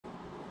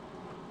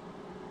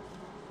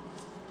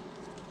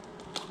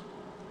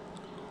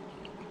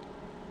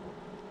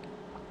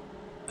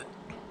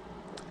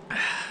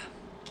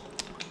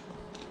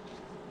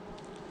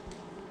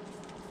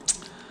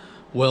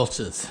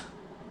Welch's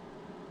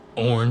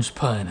Orange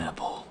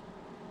Pineapple.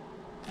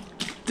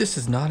 This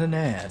is not an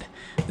ad.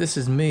 This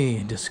is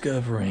me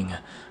discovering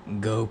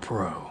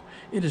GoPro.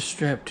 It is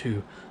strapped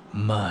to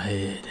my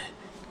head,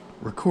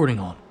 recording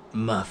on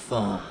my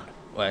phone.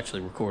 Well, actually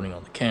recording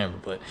on the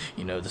camera, but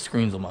you know, the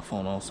screen's on my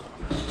phone also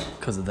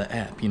because of the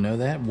app. You know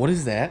that? What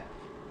is that?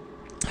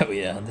 Oh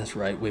yeah, that's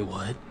right. Wait,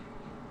 what?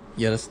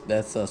 Yeah,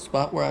 that's a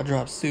spot where I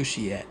drop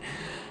sushi at.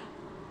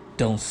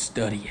 Don't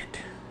study it.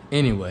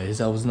 Anyways,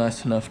 I was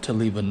nice enough to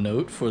leave a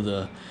note for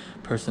the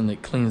person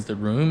that cleans the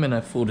room, and I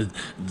folded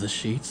the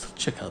sheets.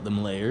 Check out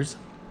them layers.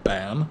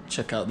 Bam.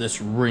 Check out this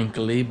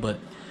wrinkly but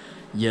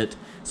yet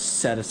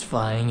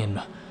satisfying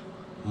and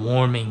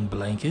warming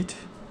blanket.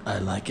 I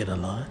like it a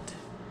lot.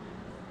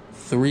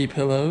 3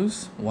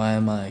 pillows. Why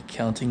am I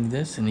counting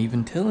this and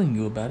even telling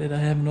you about it? I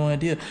have no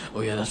idea.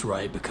 Oh yeah, that's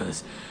right,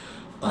 because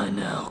I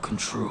now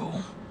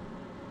control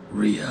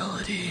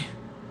reality.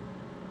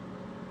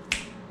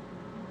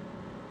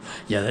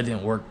 Yeah, that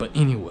didn't work, but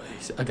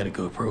anyways, I got a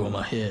GoPro on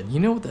my head. You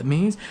know what that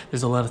means?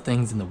 There's a lot of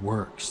things in the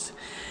works.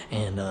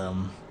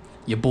 And,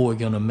 your boy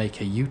gonna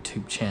make a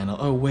YouTube channel.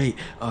 Oh, wait,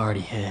 I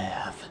already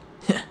have.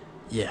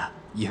 Yeah,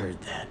 you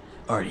heard that.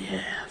 Already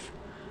have.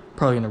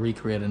 Probably gonna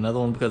recreate another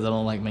one because I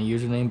don't like my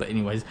username, but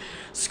anyways,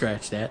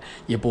 scratch that.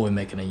 Your boy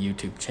making a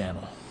YouTube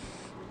channel.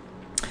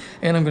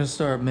 And I'm gonna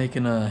start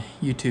making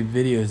YouTube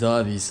videos,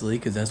 obviously,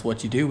 because that's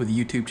what you do with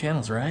YouTube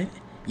channels, right?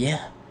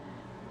 Yeah.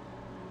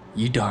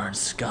 You darn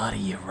Scotty,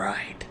 you're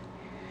right.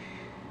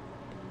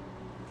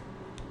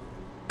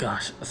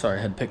 Gosh, sorry,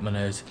 I had to pick my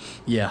nose.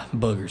 Yeah,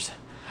 boogers.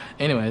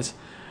 Anyways,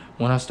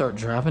 when I start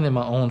driving in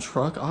my own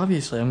truck,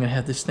 obviously I'm gonna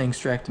have this thing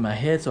strapped to my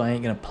head, so I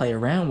ain't gonna play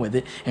around with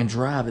it and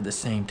drive at the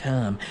same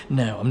time.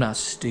 No, I'm not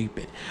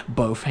stupid.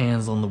 Both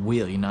hands on the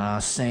wheel, you know what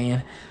I'm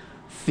saying?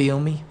 Feel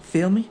me?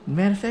 Feel me?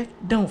 Matter of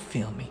fact, don't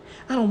feel me.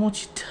 I don't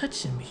want you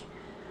touching me.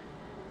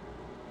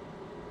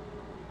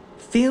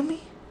 Feel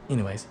me?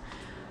 Anyways,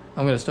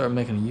 I'm gonna start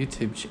making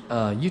YouTube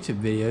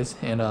videos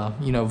and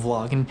you know,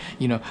 vlogging,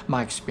 you know,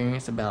 my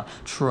experience about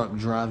truck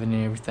driving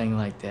and everything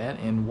like that,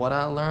 and what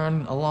I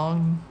learned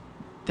along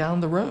down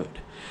the road.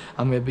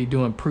 I'm gonna be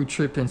doing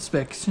pre-trip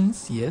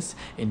inspections. Yes,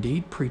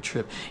 indeed,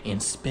 pre-trip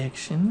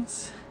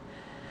inspections.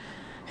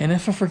 And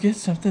if I forget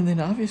something, then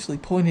obviously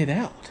point it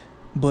out.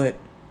 But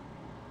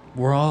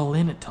we're all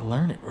in it to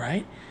learn it,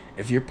 right?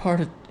 If you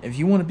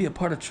want to be a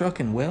part of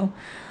trucking, well,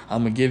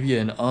 I'm gonna give you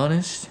an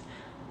honest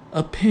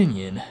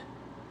opinion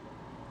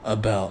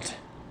about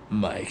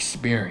my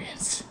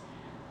experience.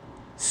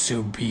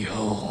 So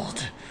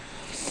behold,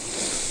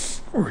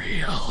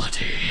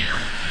 reality.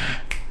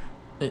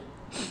 It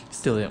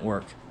still didn't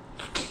work.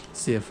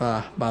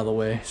 CFI, by the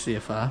way,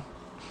 CFI.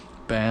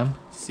 Bam,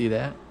 see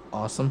that?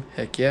 Awesome,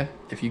 heck yeah.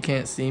 If you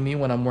can't see me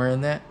when I'm wearing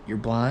that, you're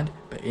blind.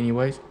 But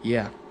anyways,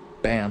 yeah,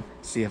 bam,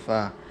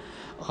 CFI.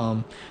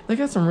 They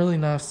got some really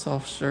nice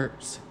soft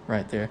shirts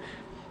right there.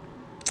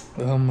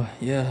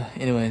 Yeah,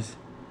 anyways.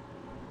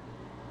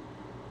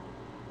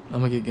 I'm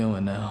gonna get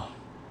going now.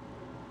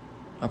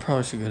 I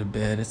probably should go to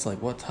bed. It's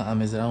like, what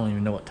time is it? I don't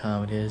even know what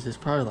time it is. It's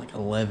probably like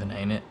 11,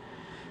 ain't it?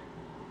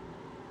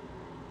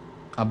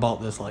 I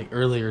bought this like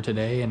earlier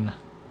today, and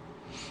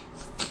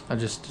I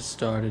just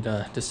decided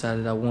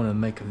I want to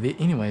make a video.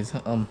 Anyways,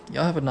 y'all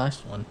have a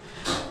nice one.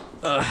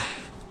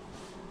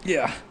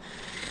 Yeah.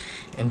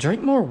 And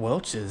drink more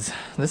Welch's.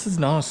 This is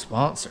not a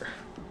sponsor.